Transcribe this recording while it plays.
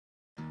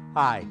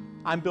Hi,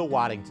 I'm Bill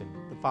Waddington,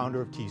 the founder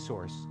of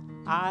TeaSource.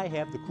 I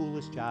have the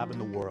coolest job in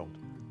the world.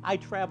 I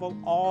travel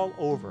all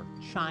over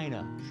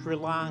China, Sri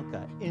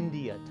Lanka,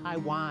 India,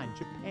 Taiwan,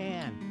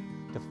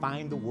 Japan to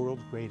find the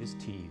world's greatest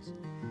teas.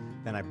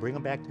 Then I bring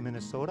them back to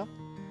Minnesota,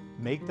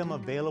 make them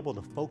available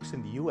to folks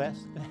in the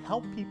US, and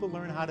help people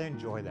learn how to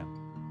enjoy them.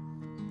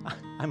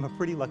 I'm a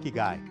pretty lucky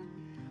guy.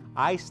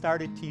 I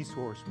started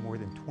TeaSource more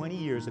than 20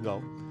 years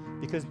ago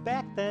because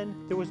back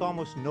then there was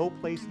almost no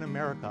place in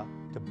America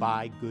to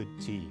buy good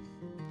tea.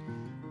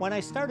 When I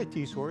started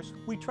TeaSource,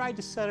 we tried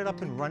to set it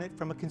up and run it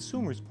from a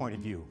consumer's point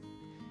of view.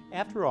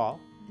 After all,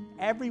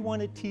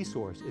 everyone at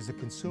TeaSource is a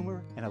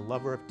consumer and a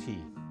lover of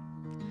tea.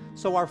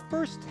 So our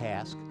first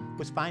task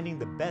was finding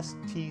the best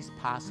teas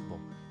possible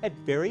at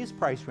various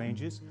price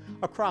ranges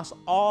across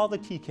all the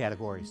tea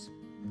categories.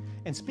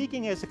 And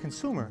speaking as a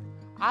consumer,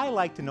 I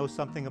like to know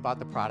something about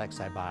the products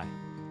I buy.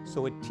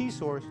 So at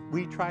TeaSource,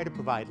 we try to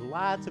provide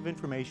lots of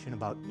information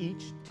about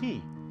each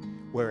tea,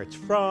 where it's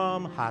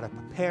from, how to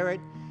prepare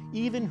it,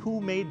 even who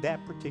made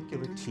that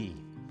particular tea.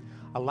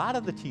 A lot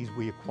of the teas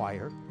we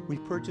acquire, we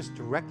purchase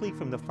directly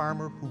from the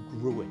farmer who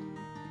grew it.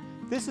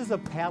 This is a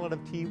pallet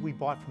of tea we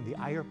bought from the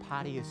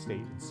Ayurpati estate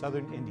in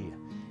southern India.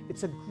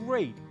 It's a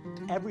great,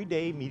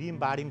 everyday,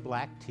 medium-bodied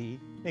black tea,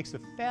 makes a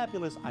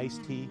fabulous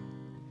iced tea,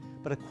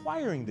 but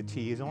acquiring the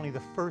tea is only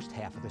the first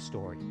half of the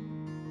story.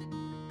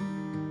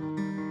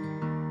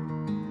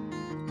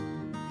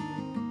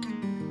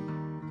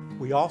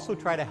 We also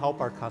try to help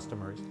our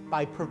customers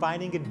by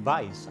providing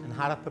advice on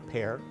how to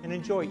prepare and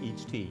enjoy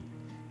each tea.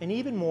 And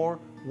even more,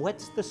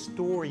 what's the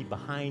story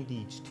behind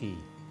each tea?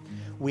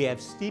 We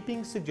have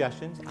steeping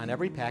suggestions on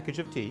every package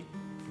of tea.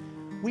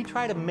 We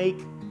try to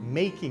make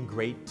making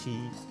great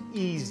tea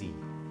easy.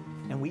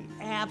 And we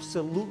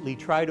absolutely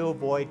try to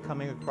avoid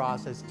coming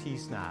across as tea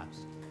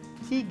snobs.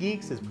 Tea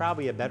geeks is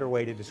probably a better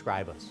way to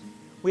describe us.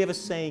 We have a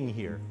saying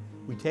here: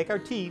 we take our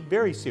tea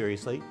very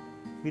seriously,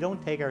 we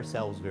don't take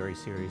ourselves very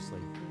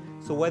seriously.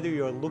 So whether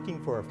you're looking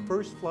for a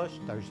first flush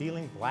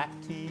Darjeeling black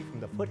tea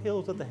from the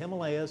foothills of the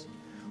Himalayas,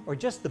 or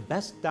just the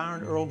best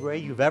darn Earl Grey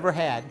you've ever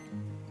had,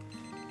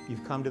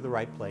 you've come to the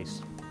right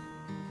place.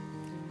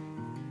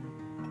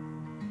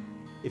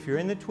 If you're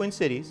in the Twin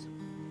Cities,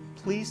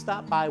 please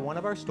stop by one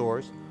of our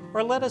stores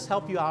or let us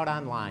help you out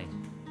online.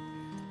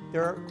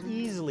 There are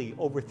easily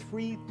over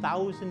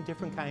 3,000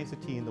 different kinds of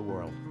tea in the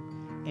world,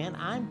 and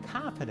I'm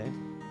confident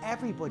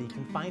everybody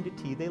can find a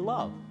tea they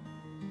love.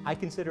 I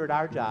consider it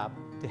our job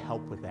to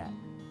help with that.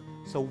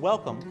 So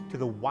welcome to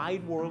the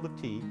wide world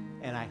of tea,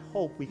 and I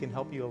hope we can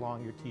help you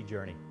along your tea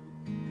journey.